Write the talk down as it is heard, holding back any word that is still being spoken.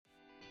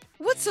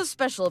What's so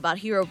special about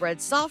Hero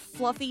Bread's soft,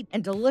 fluffy,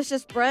 and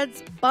delicious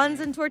breads, buns,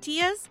 and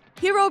tortillas?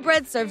 Hero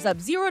Bread serves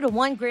up 0 to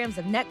 1 grams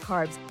of net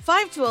carbs,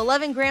 5 to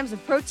 11 grams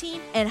of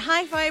protein, and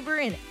high fiber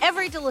in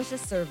every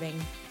delicious serving.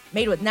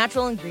 Made with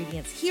natural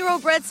ingredients, Hero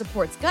Bread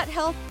supports gut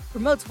health,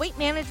 promotes weight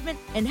management,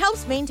 and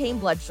helps maintain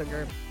blood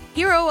sugar.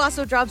 Hero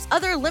also drops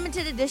other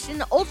limited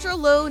edition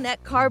ultra-low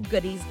net carb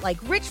goodies like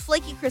rich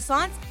flaky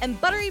croissants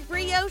and buttery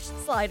brioche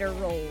slider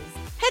rolls.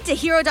 Head to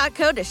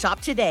hero.co to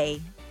shop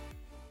today.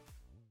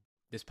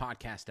 This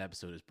podcast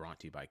episode is brought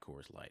to you by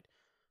Coors Light.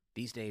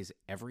 These days,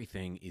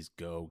 everything is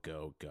go,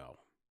 go, go.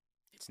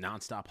 It's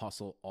nonstop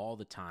hustle all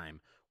the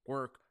time.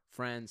 Work,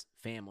 friends,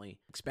 family,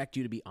 expect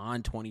you to be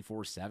on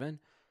 24/7.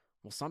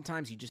 Well,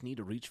 sometimes you just need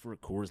to reach for a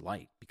Coors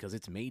Light because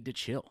it's made to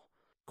chill.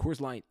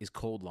 Coors Light is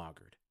cold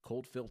lagered,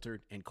 cold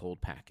filtered, and cold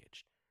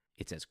packaged.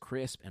 It's as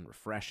crisp and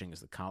refreshing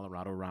as the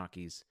Colorado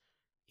Rockies.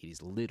 It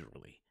is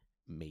literally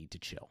made to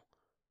chill.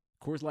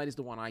 Coors Light is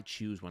the one I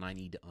choose when I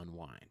need to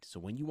unwind. So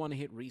when you want to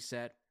hit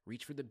reset,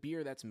 reach for the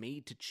beer that's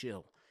made to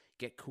chill.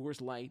 Get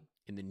Coors Light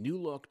in the new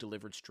look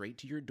delivered straight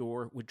to your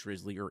door with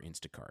Drizzly or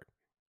Instacart.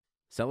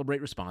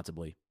 Celebrate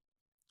responsibly.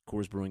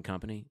 Coors Brewing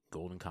Company,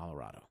 Golden,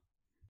 Colorado.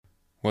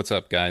 What's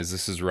up, guys?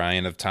 This is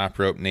Ryan of Top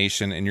Rope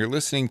Nation, and you're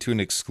listening to an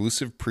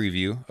exclusive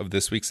preview of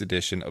this week's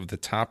edition of the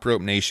Top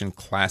Rope Nation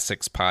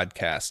Classics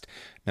podcast.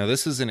 Now,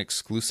 this is an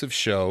exclusive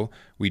show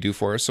we do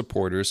for our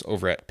supporters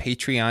over at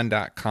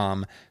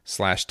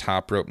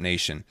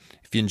patreon.com/topropenation.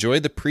 If you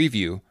enjoyed the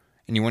preview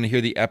and you want to hear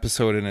the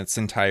episode in its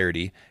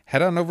entirety,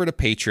 head on over to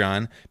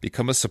Patreon,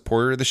 become a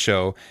supporter of the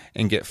show,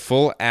 and get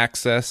full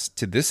access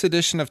to this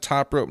edition of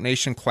Top Rope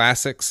Nation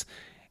Classics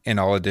and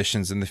all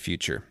editions in the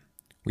future.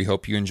 We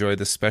hope you enjoy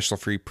this special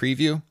free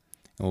preview, and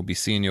we'll be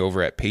seeing you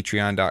over at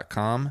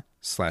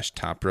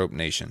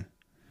patreon.com/topropenation.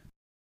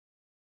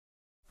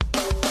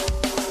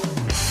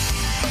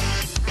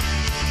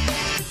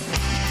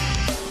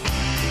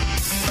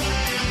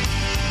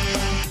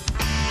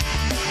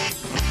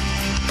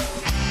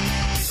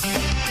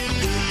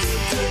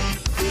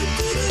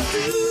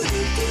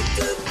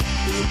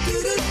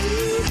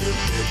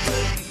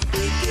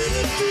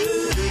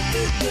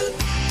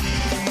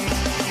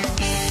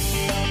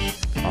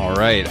 All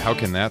right, how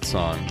can that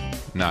song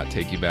not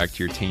take you back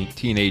to your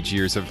teenage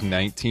years of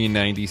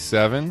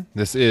 1997?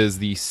 This is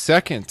the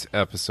second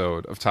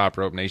episode of Top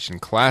Rope Nation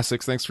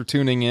Classics. Thanks for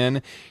tuning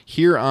in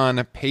here on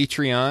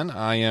Patreon.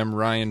 I am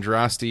Ryan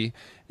Drosty,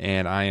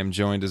 and I am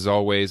joined as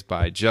always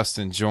by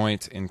Justin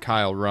Joint and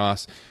Kyle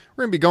Ross.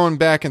 We're going to be going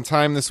back in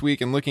time this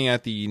week and looking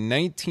at the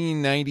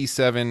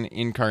 1997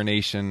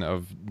 incarnation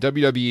of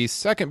WWE's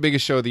second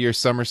biggest show of the year,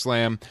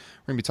 SummerSlam.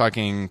 We're going to be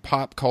talking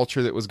pop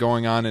culture that was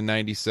going on in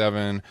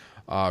 97,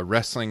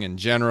 wrestling in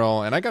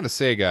general. And I got to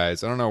say,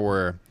 guys, I don't know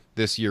where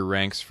this year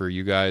ranks for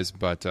you guys,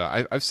 but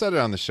I've said it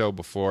on the show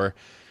before.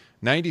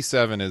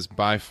 97 is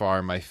by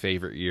far my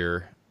favorite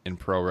year in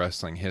pro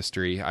wrestling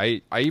history.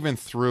 I even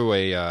threw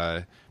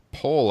a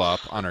poll up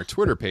on our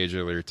Twitter page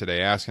earlier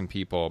today asking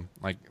people,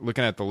 like,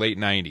 looking at the late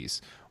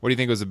 90s, what do you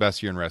think was the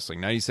best year in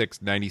wrestling?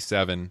 96,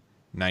 97,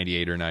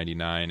 98, or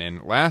 99?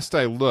 And last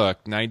I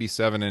looked,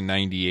 97 and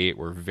 98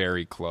 were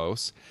very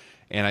close.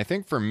 And I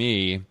think for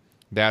me,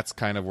 that's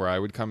kind of where I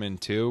would come in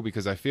too,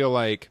 because I feel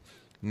like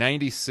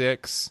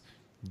 96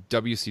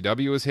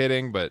 WCW was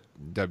hitting, but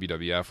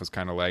WWF was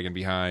kind of lagging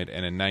behind.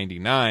 And in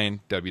 99,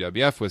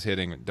 WWF was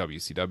hitting,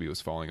 WCW was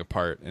falling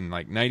apart. And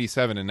like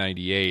 97 and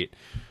 98,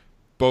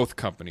 both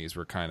companies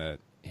were kind of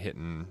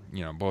hitting,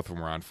 you know, both of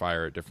them were on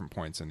fire at different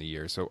points in the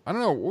year. So I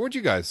don't know, what would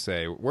you guys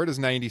say? Where does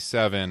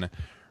 97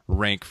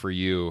 rank for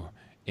you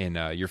in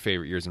your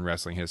favorite years in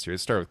wrestling history?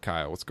 Let's start with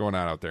Kyle. What's going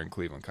on out there in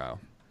Cleveland, Kyle?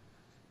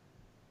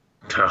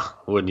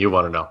 Wouldn't you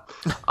want to know?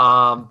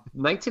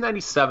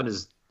 1997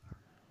 is,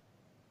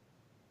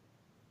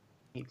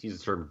 I hate to use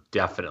the term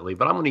definitely,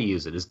 but I'm going to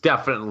use it. It's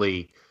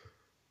definitely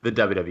the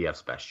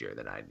WWF's best year in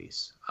the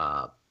 90s.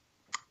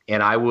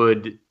 And I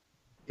would,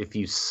 if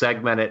you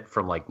segment it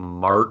from like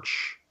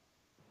March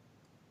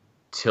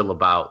till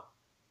about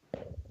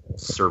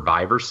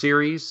Survivor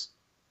Series,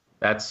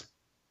 that's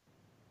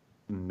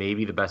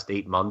maybe the best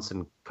 8 months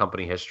in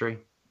company history,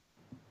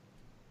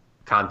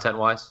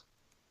 content-wise.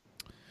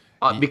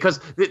 Because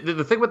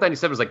the thing with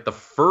 97 is like the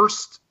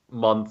first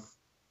month,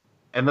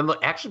 and then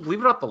actually, believe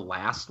it or not, the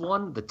last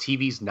one, the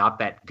TV's not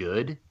that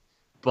good.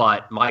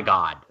 But my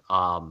God,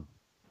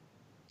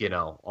 you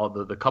know, all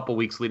the couple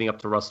weeks leading up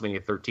to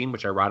WrestleMania 13,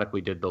 which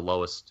ironically did the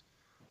lowest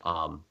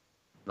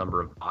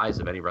number of buys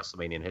of any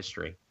WrestleMania in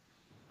history,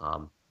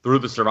 through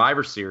the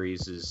Survivor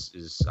Series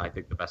is I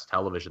think the best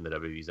television that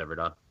WWE's ever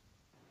done.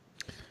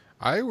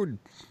 I would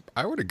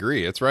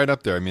agree. It's right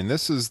up there. I mean,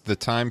 this is the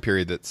time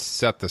period that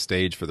set the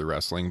stage for the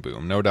wrestling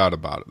boom, no doubt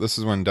about it. This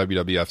is when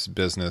WWF's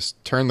business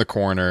turned the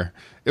corner.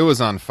 It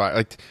was on fire.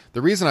 Like,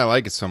 the reason I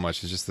like it so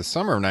much is just the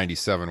summer of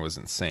 97 was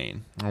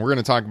insane. And we're going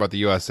to talk about the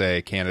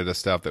USA, Canada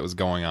stuff that was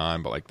going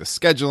on, but like the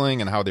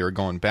scheduling and how they were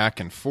going back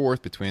and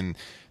forth between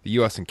the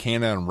US and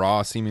Canada and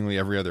Raw seemingly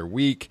every other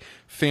week.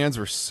 Fans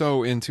were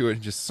so into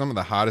it. Just some of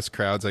the hottest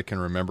crowds I can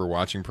remember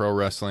watching pro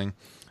wrestling.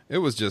 It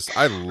was just,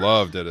 I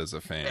loved it as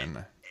a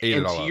fan. Ate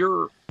and it all to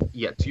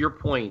your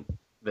point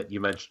that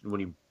you mentioned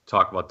when you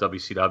talk about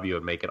WCW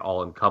and make it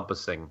all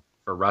encompassing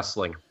for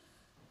wrestling.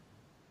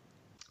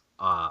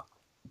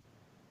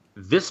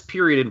 This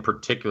period in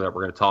particular that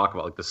we're going to talk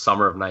about, like the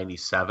summer of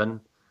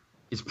 '97,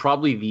 is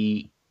probably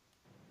the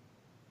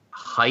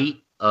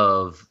height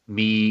of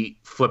me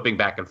flipping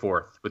back and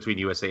forth between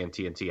USA and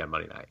TNT on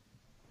Monday night.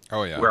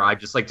 Oh yeah, where I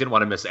just like didn't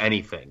want to miss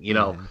anything. You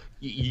know,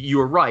 you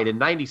were right. In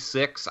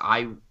 '96,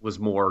 I was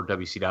more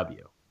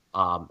WCW.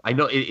 I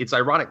know it's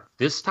ironic.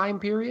 This time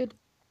period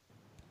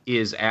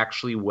is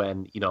actually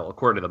when, you know,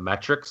 according to the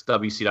metrics,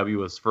 WCW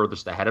was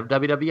furthest ahead of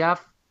WWF.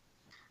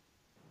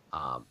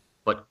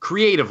 But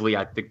creatively,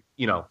 I think,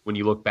 you know, when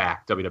you look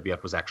back,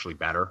 WWF was actually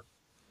better.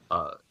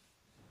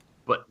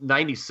 But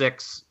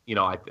 '96, you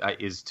know,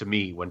 is to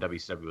me when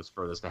WCW was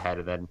furthest ahead.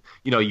 And then,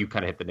 you know, you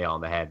kind of hit the nail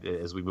on the head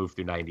as we moved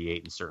through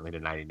 '98 and certainly to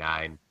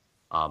 '99.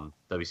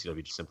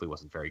 WCW just simply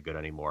wasn't very good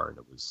anymore. And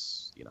it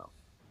was, you know,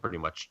 pretty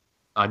much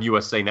on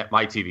USA Net.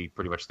 My TV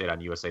pretty much stayed on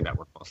USA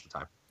Network most of the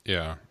time.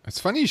 Yeah. It's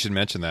funny you should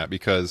mention that,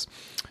 because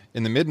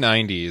in the mid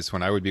 90s,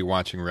 when I would be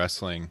watching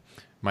wrestling,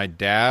 my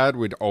dad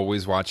would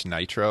always watch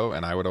Nitro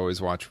and I would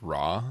always watch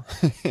Raw.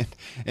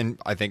 And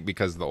I think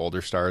because the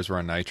older stars were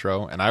on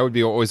Nitro, and I would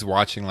be always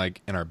watching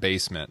like in our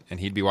basement and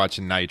he'd be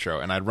watching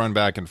Nitro, and I'd run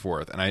back and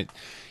forth. And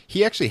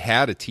he actually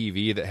had a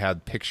TV that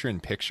had picture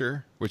in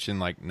picture, which in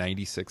like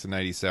 96 and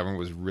 97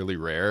 was really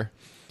rare.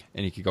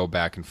 And you could go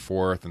back and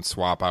forth and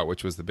swap out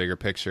which was the bigger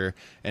picture.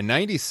 And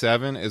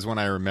 97 is when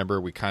I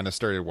remember we kind of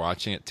started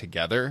watching it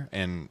together,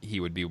 and he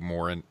would be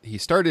he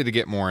started to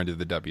get more into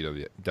the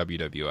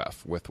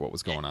WWF with what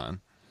was going on.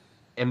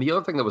 And the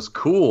other thing that was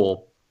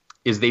cool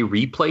is they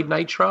replayed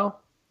Nitro.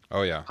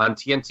 Oh yeah. On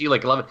TNT,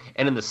 like 11.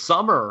 And in the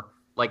summer,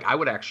 like I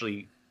would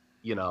actually,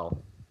 you know,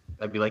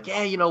 I'd be like,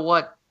 yeah, you know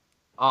what?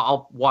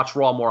 I'll watch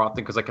Raw more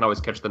often because I can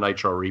always catch the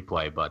Nitro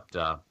replay. But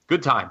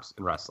good times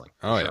in wrestling.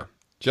 Oh yeah. Sure.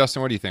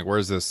 Justin, what do you think?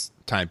 Where's this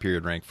time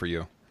period rank for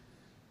you?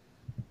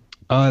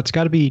 It's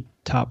got to be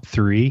top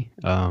 3.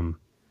 I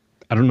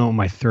don't know what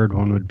my third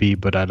one would be,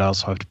 but I'd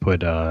also have to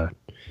put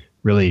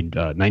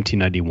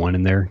 1991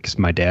 in there, because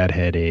my dad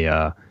had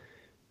a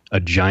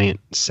giant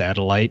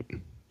satellite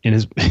in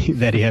his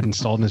that he had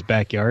installed in his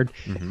backyard,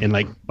 and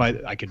like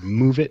I could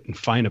move it and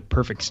find a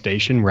perfect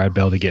station where I'd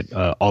be able to get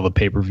all the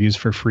pay-per-views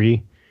for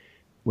free,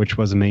 which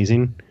was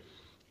amazing.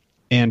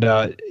 And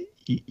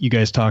you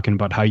guys talking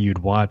about how you'd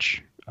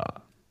watch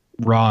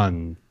Raw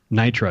and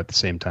Nitro at the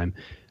same time.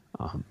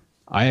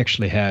 I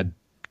actually had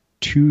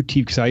 2 TVs,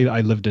 because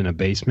I lived in a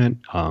basement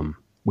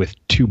with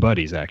 2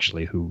 buddies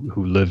actually who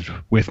lived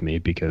with me,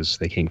 because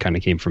they came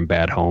from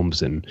bad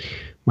homes, and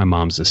my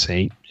mom's a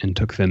saint and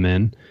took them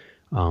in.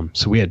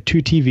 So we had 2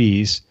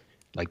 TVs,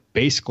 like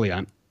basically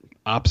on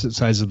opposite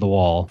sides of the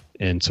wall,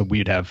 and so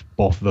we'd have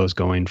both of those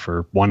going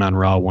for one on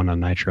Raw, one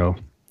on Nitro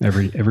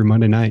every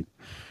Monday night.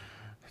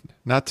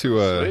 Not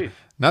to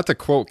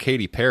quote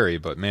Katy Perry,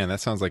 but man, that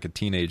sounds like a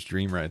teenage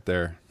dream right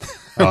there.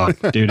 Oh,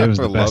 dude, it was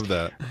the best. I love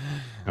that.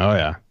 Oh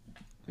yeah,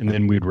 and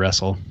then we'd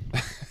wrestle.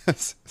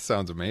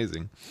 Sounds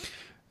amazing.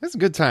 It's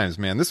good times,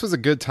 man. This was a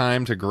good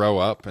time to grow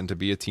up and to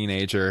be a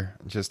teenager.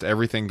 Just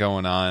everything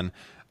going on.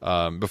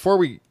 Before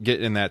we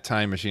get in that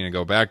time machine and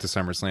go back to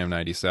SummerSlam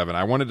 '97,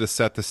 I wanted to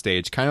set the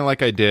stage, kind of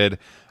like I did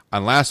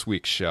on last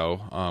week's show,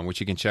 which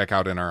you can check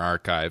out in our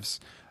archives,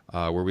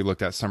 where we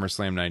looked at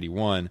SummerSlam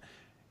 '91,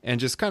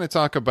 and just kind of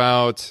talk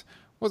about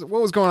what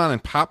was going on in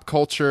pop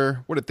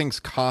culture, what did things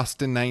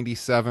cost in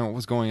 '97, what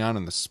was going on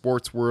in the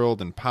sports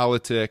world and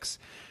politics.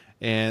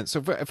 And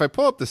so if I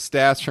pull up the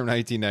stats from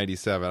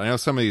 1997, I know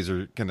some of these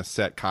are going to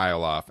set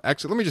Kyle off.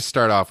 Actually, let me just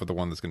start off with the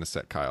one that's going to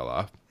set Kyle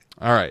off.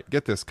 All right,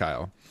 get this,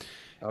 Kyle.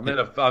 I'm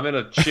in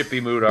a chippy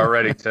mood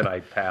already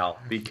tonight, pal.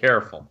 Be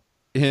careful.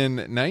 In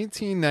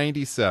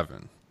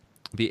 1997,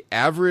 the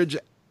average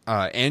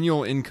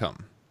annual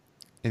income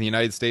in the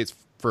United States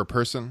for a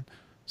person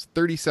was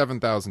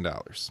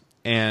 $37,000.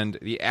 And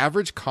the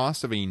average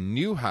cost of a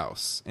new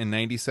house in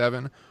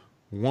 97,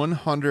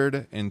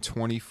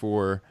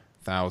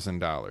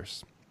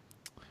 $124,000.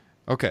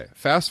 Okay,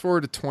 fast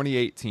forward to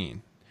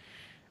 2018.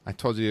 I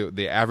told you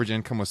the average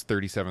income was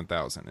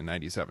 $37,000 in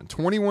 97.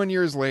 21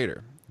 years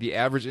later, the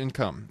average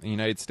income in the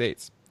United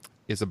States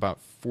is about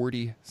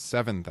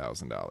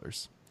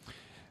 $47,000.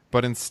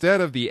 But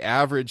instead of the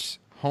average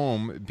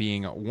home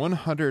being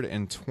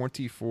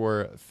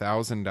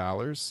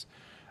 $124,000,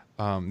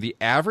 the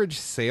average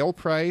sale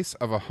price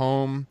of a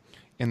home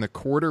in the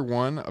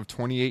Q1 of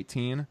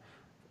 2018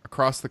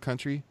 across the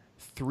country,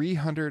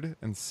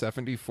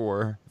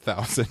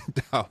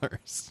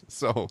 $374,000.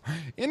 So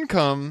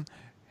income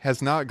has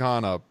not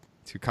gone up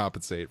to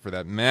compensate for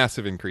that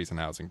massive increase in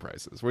housing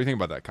prices. What do you think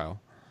about that,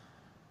 Kyle?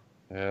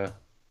 Yeah.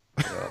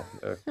 Well,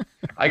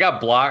 I got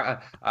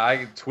blocked.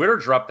 Twitter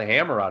dropped the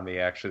hammer on me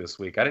actually this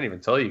week. I didn't even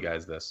tell you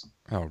guys this.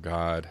 Oh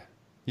God,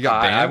 you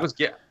got banned? I was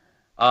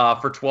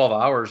for 12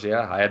 hours.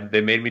 Yeah,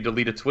 they made me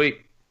delete a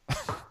tweet.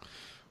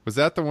 Was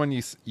that the one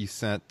you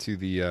sent to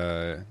the?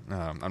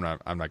 I'm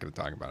not going to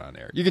talk about it on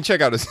air. You can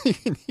check out his.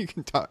 you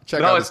can check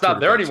out. No, his it's not Twitter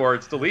there page. anymore.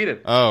 It's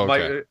deleted. Oh,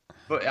 okay.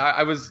 But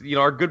I was,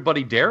 our good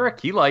buddy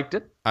Derek, he liked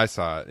it. I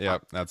saw it.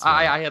 Yep, that's.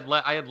 I had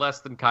less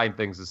than kind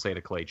things to say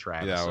to Clay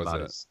Travis about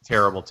his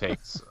terrible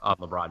takes on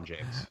LeBron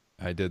James.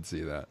 I did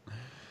see that.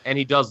 And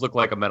he does look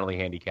like a mentally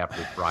handicapped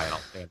Luke Bryan. I'll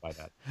stand by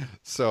that.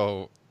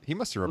 So he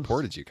must have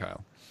reported you,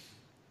 Kyle.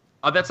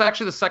 That's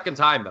actually the second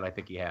time that I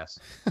think he has.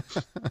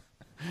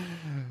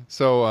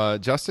 So,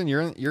 Justin,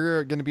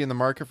 you're going to be in the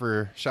market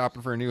for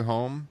shopping for a new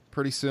home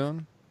pretty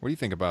soon. What do you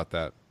think about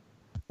that?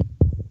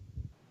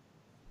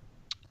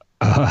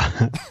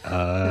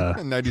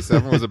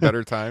 97 was a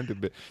better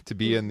time to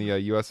be in the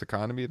U.S.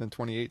 economy than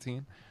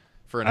 2018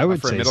 for a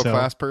middle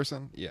class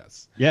person.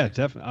 Yes. Yeah,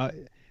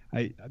 definitely.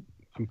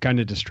 I'm kind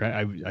of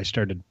distracted. I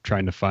started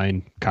trying to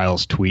find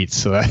Kyle's tweets,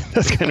 so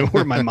that's kind of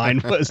where my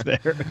mind was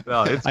there.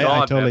 No, it's gone,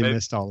 I totally man.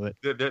 missed all of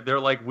it. They're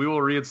like, we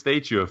will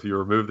reinstate you if you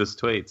remove this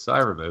tweet. So I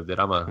removed it.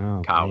 I'm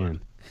a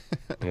coward.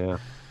 Yeah.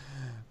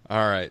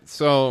 All right.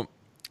 So,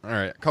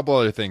 a couple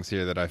other things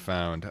here that I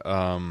found.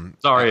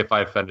 Sorry if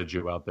I offended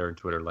you out there in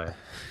Twitter land.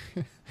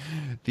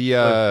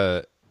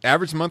 The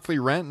average monthly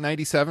rent,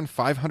 97,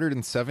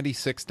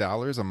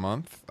 $576 a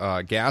month.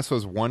 Gas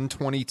was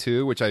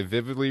 $122, which I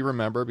vividly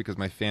remember because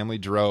my family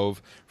drove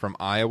from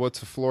Iowa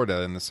to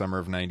Florida in the summer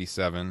of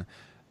 97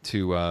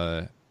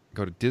 to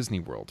go to Disney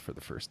World for the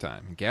first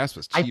time. Gas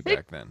was cheap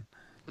back then.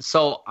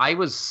 So I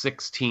was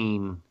 16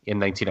 in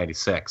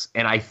 1996,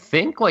 and I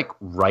think like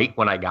right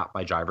when I got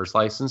my driver's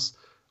license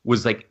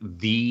was like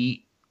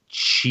the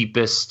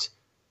cheapest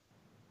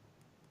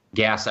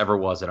gas ever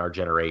was in our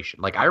generation.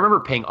 Like I remember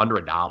paying under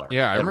 $1.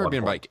 Yeah, I remember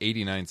being like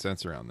 89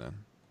 cents around then.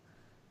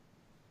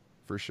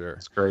 For sure.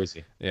 It's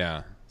crazy.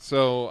 Yeah.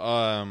 So,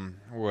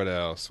 what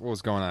else? What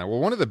was going on? Well,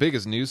 one of the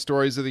biggest news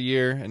stories of the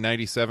year in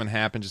 97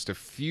 happened just a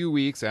few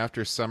weeks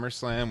after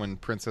SummerSlam when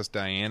Princess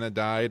Diana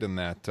died in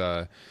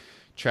that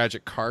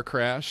tragic car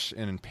crash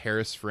in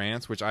Paris,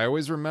 France, which I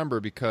always remember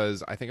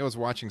because I think I was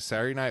watching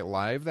Saturday Night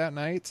Live that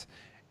night.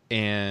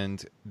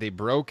 And they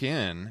broke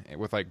in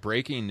with like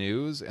breaking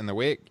news, and the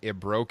way it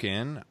broke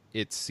in,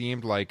 it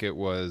seemed like it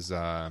was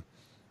like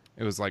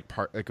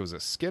it was a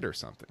skit or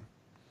something,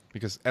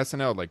 because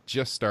SNL like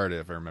just started,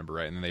 if I remember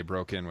right, and then they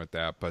broke in with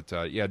that. But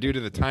yeah, due to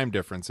the time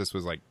difference, this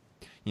was like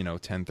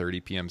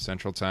 10:30 p.m.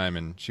 Central Time,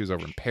 and she was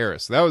over in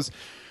Paris. So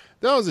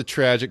that was a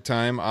tragic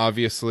time,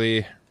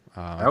 obviously.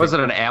 I was at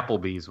an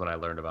Applebee's when I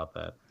learned about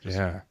that.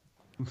 Yeah.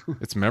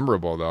 It's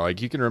memorable though.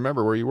 Like you can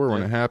remember where you were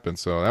when it happened.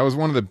 So that was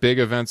one of the big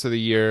events of the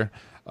year.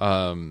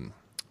 The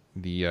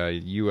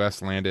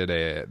U.S. landed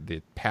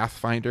the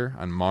Pathfinder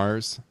on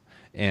Mars,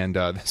 and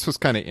this was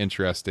kind of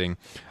interesting.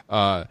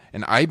 An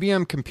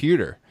IBM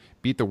computer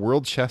beat the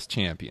world chess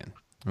champion.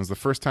 It was the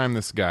first time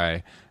this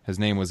guy, his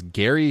name was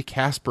Garry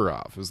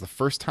Kasparov. It was the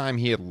first time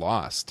he had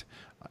lost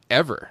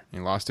ever. He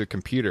lost to a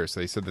computer. So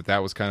they said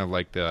that was kind of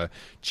like the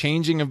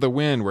changing of the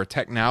wind where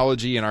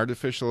technology and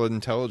artificial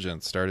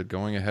intelligence started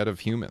going ahead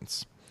of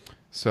humans.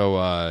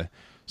 So,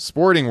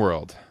 sporting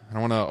world. I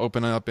don't want to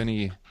open up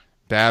any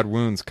bad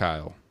wounds,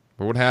 Kyle.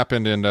 But what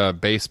happened in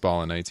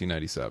baseball in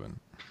 1997?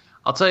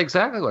 I'll tell you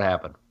exactly what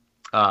happened.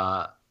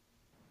 And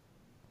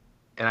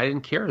I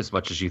didn't care as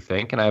much as you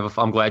think. And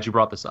I'm glad you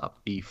brought this up.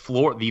 The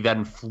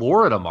then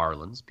Florida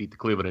Marlins beat the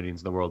Cleveland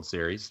Indians in the World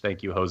Series.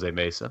 Thank you, Jose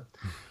Mesa.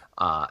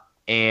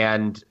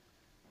 And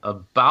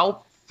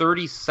about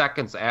 30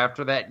 seconds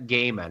after that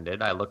game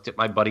ended, I looked at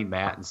my buddy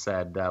Matt and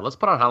said, let's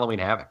put on Halloween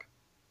Havoc.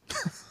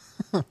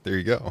 There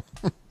you go.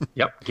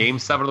 Yep. Game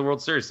 7 of the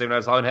World Series, same night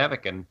as Halloween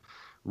Havoc. And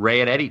Ray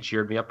and Eddie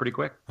cheered me up pretty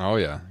quick. Oh,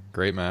 yeah.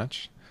 Great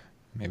match.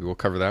 Maybe we'll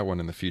cover that one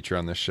in the future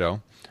on this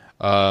show.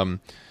 Not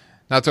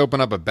to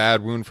open up a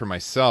bad wound for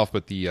myself,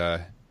 but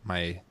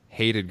my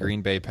hated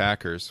Green Bay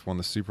Packers won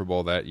the Super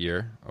Bowl that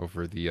year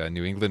over the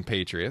New England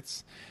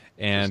Patriots.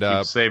 And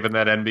keep saving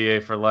that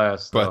NBA for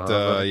last.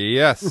 But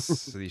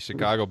yes, the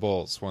Chicago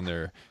Bulls won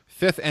their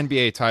 5th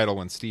NBA title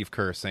when Steve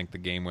Kerr sank the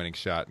game-winning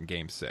shot in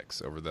Game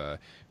 6 over the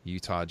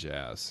Utah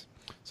Jazz.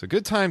 So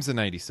good times in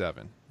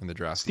 97 in the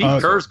draft.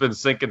 Steve Kerr's been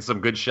sinking some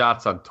good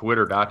shots on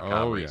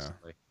Twitter.com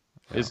recently.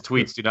 Yeah. His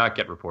tweets do not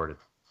get reported.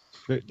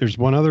 There's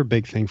one other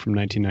big thing from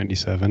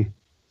 1997.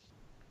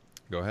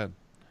 Go ahead.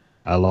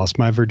 I lost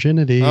my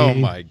virginity. Oh,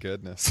 my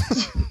goodness.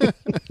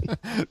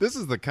 This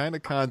is the kind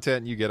of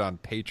content you get on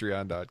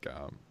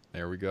Patreon.com.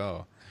 There we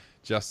go.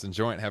 Justin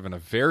Joint having a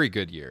very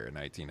good year in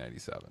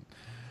 1997.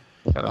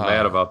 Kind of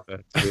mad about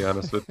that, to be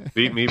honest with you.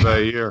 Beat me by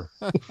a year.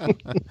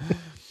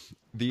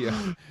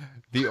 The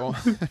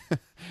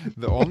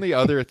only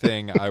other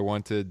thing I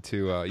wanted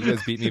to you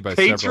guys beat me by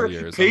several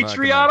years.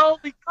 Patreon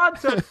only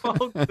content,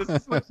 folks. This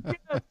is what you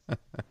get.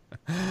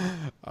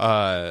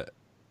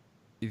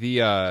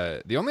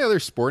 The only other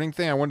sporting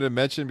thing I wanted to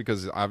mention,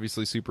 because it's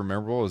obviously super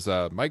memorable, is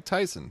Mike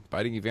Tyson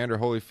biting Evander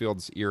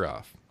Holyfield's ear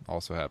off.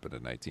 Also happened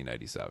in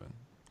 1997.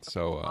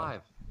 So,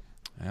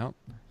 yeah.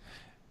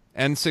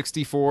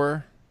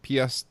 N64,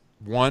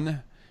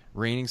 PS1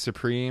 reigning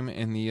supreme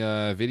in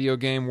the video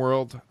game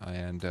world,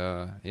 and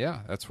yeah,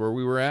 that's where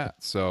we were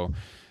at. So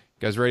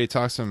guys ready to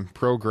talk some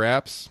Pro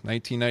Graps?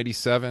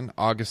 1997,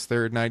 August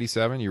 3rd,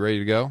 97. You ready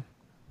to go?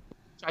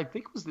 I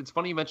think it's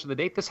funny you mentioned the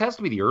date. This has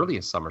to be the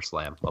earliest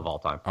SummerSlam of all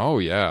time. Oh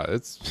yeah,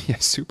 it's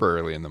super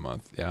early in the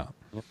month. Yeah.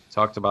 We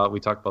talked about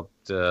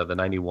the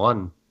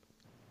 91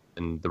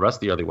 and the rest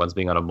of the early ones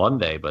being on a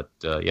Monday, but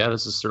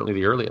this is certainly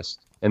the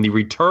earliest. And the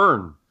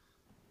return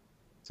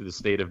to the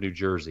state of New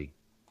Jersey.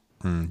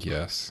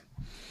 Yes.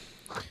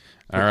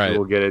 All right.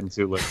 We'll get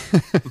into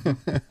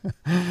it.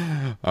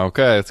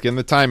 Okay, let's get in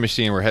the time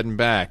machine. We're heading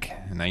back.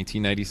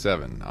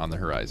 1997 on the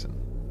horizon.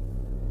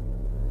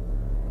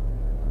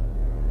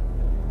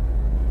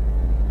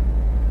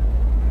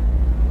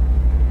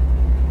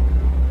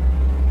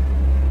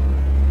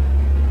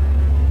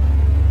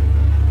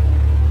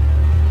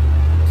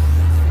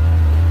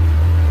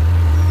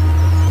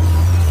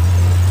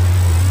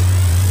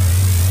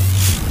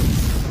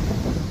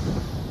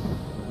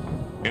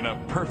 In a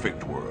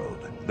perfect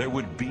world, there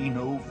would be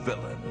no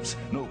villains,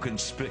 no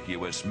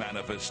conspicuous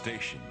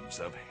manifestations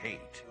of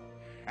hate.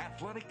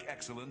 Athletic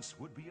excellence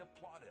would be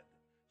applauded.